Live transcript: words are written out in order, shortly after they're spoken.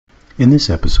In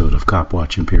this episode of Cop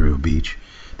Watch Imperial Beach,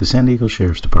 the San Diego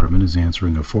Sheriff's Department is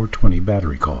answering a 420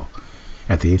 battery call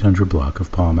at the 800 block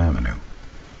of Palm Avenue.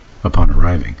 Upon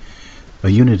arriving, a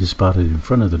unit is spotted in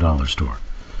front of the dollar store,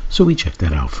 so we check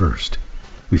that out first.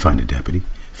 We find a deputy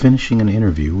finishing an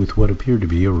interview with what appeared to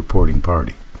be a reporting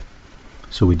party.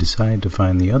 So we decide to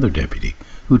find the other deputy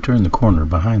who turned the corner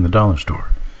behind the dollar store,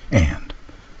 and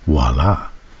voila,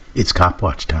 it's Cop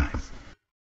Watch time.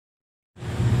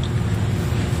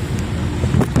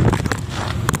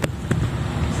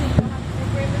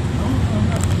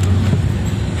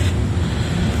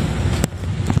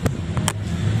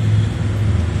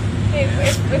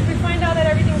 If we find out that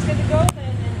everything's good to go,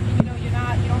 then you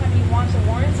don't have any wants or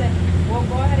warrants, and we'll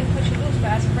go ahead and cut you loose.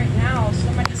 But as of right now,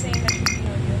 somebody's saying that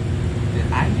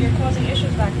you're causing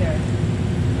issues back there.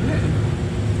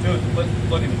 Dude,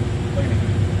 look at me.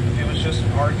 If it was just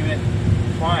an argument,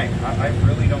 fine. I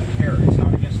really don't care. It's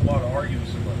not against the law to argue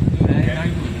with somebody. Dude, I didn't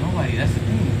argue with nobody. That's the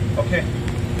thing. Okay,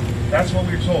 that's what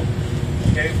we were told.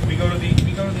 Okay, we go to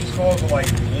these calls with like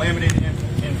limited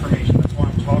information. That's why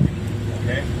I'm talking.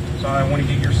 Okay. So I want to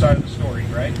get your side of the story,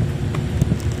 right?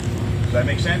 Does that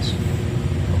make sense?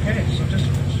 Okay, so just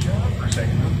chill out for a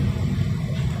second,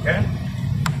 huh? Okay?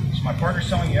 So my partner's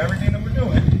telling you everything that we're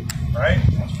doing, right?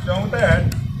 Once we're done with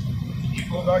that, you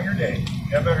go about your day.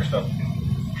 You have better stuff to do.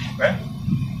 Okay?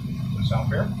 Does that sound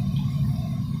fair?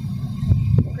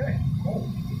 Okay, cool.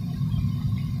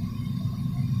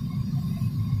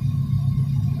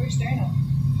 Where are you staring at?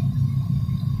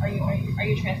 Are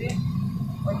you transient?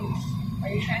 Are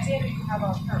you transient or do you have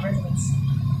a current residence?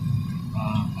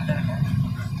 I got a car.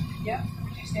 Yeah?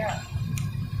 Where'd you stare at?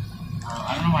 I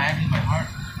don't know my address by heart,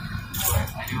 but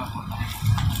I do have one.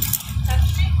 10th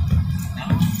Street?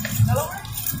 No. Delaware?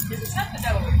 Is it 10th or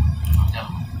Delaware? No.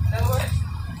 Delaware?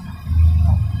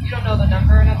 You don't know the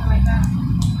number or nothing like that?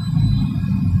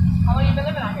 How long have you been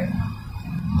living out here?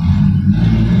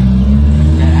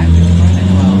 That address is like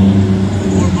about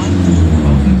 4 months.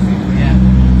 About 6 weeks, but yeah.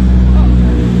 Oh,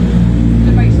 okay. Is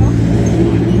it by yourself?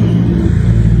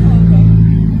 Oh, okay.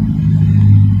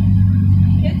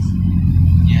 Kids?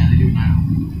 Yeah, they do now.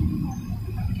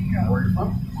 Where are you from?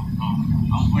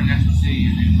 I was born in National City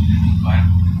and then moved by.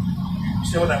 You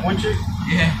still with that one chick?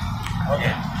 Yeah. Okay.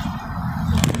 Yeah.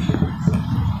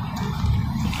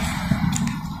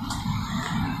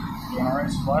 You doing alright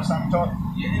since the last time we talked?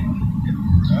 Yeah.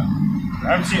 Yeah. I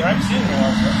haven't seen you in a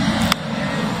while, so.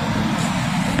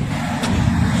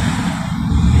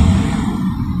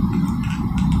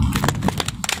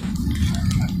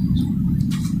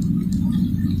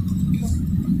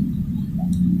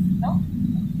 No?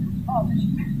 Oh, did you?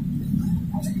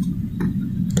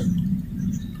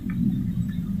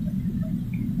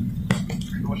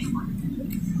 What's your birthday?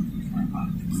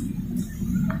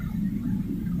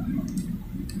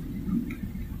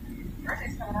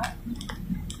 Birthday's coming up.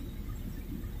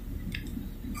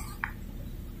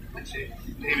 What's your...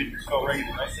 David, you're spelled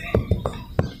regular, right?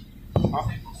 Huh?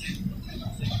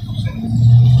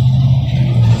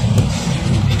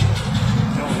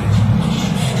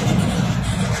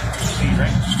 C,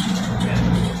 right?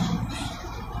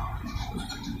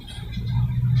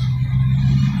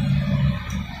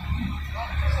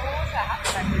 So what was that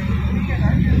happen back there?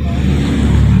 3 years ago.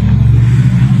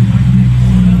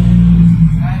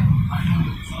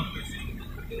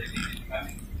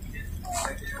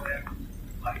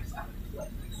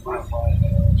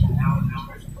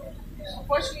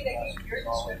 Unfortunately, they gave your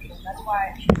description. That's why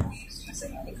we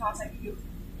specifically contacted you.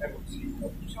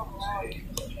 Show around, you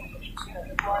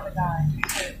are the guy.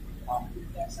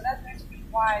 Yeah, so that's basically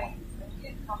why we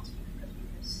didn't come to you, because we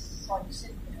just saw you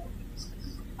sitting there. We just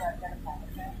identified,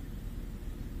 okay?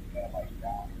 Like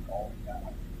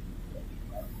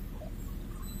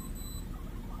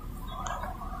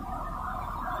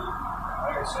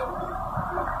I said,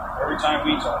 every time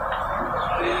we talk.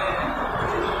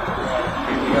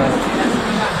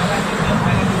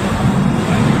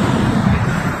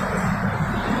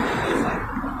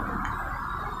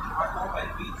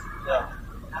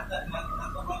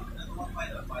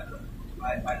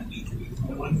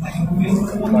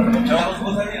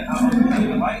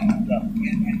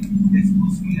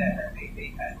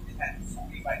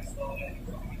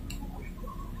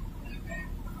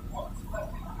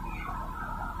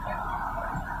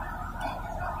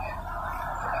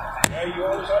 Yeah, you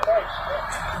always have rights.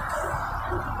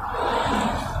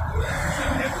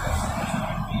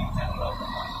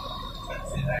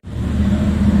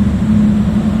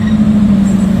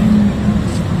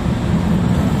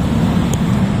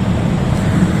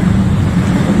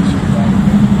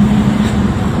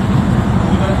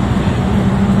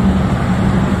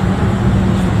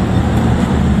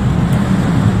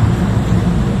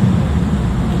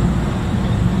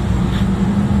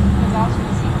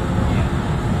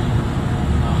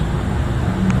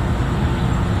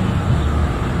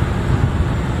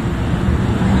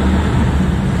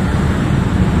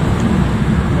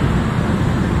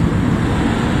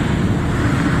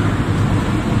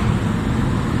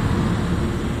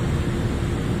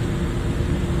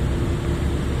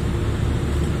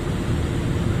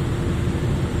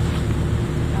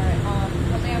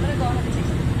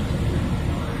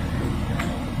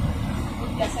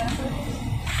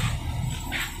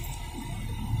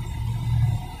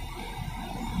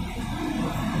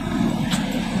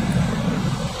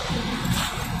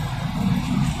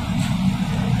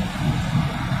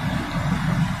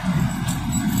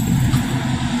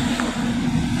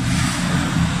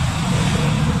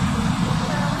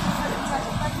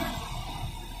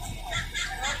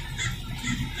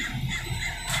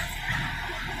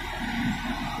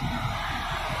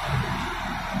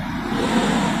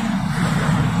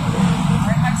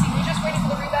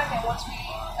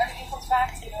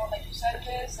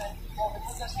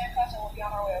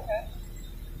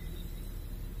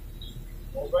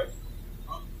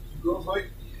 Go, boy.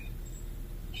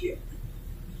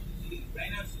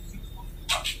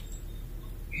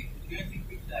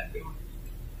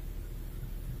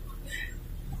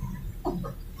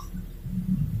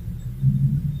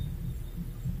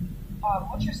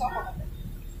 What's your cell phone number?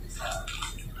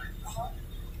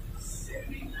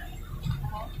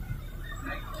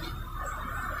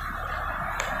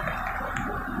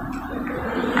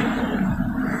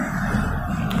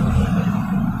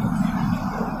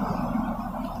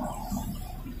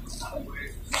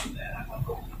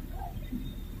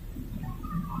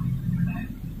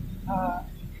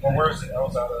 Well, where is it? I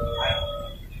was at a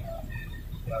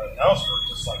house for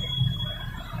just like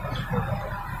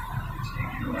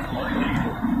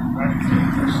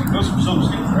those from some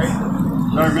state, right?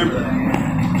 I remember that.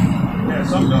 Yeah,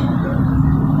 some dumb like that.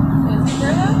 Is it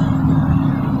there though?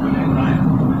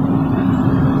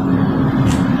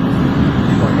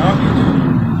 People are knocking.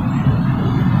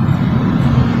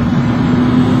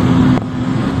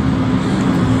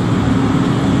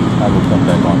 I will come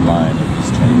back online if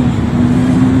it's changed.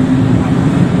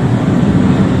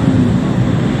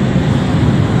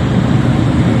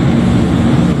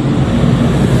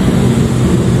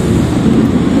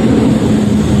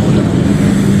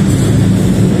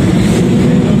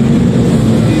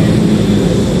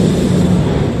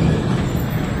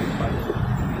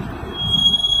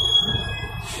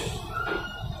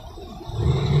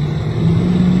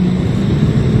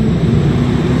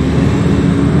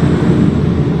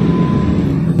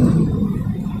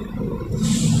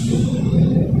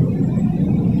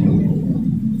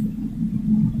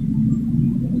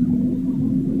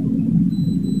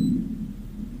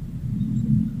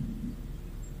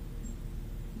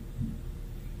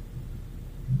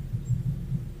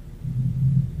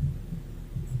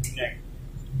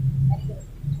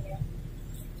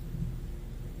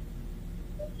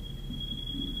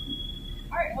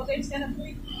 Alright, Jose, stand up,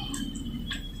 please.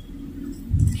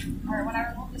 Alright, when I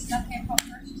remove this left hand phone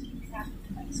first, just keep your hand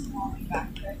like small and back,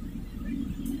 okay?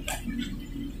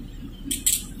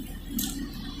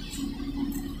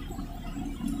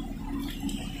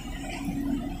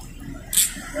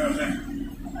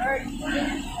 Alright.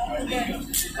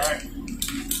 Alright.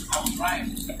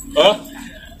 Huh?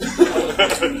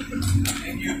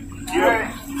 Thank you.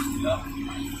 Yeah.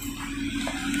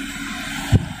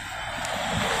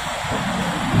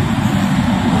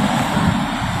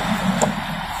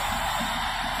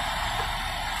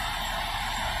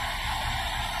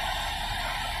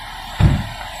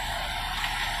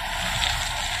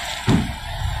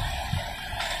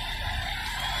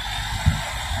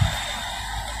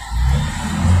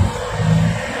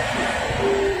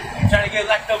 Trying to get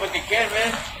locked up, but they can't,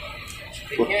 man.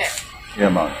 They can't. Yeah,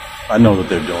 man. I know what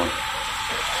they're doing.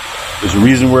 There's a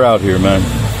reason we're out here, man.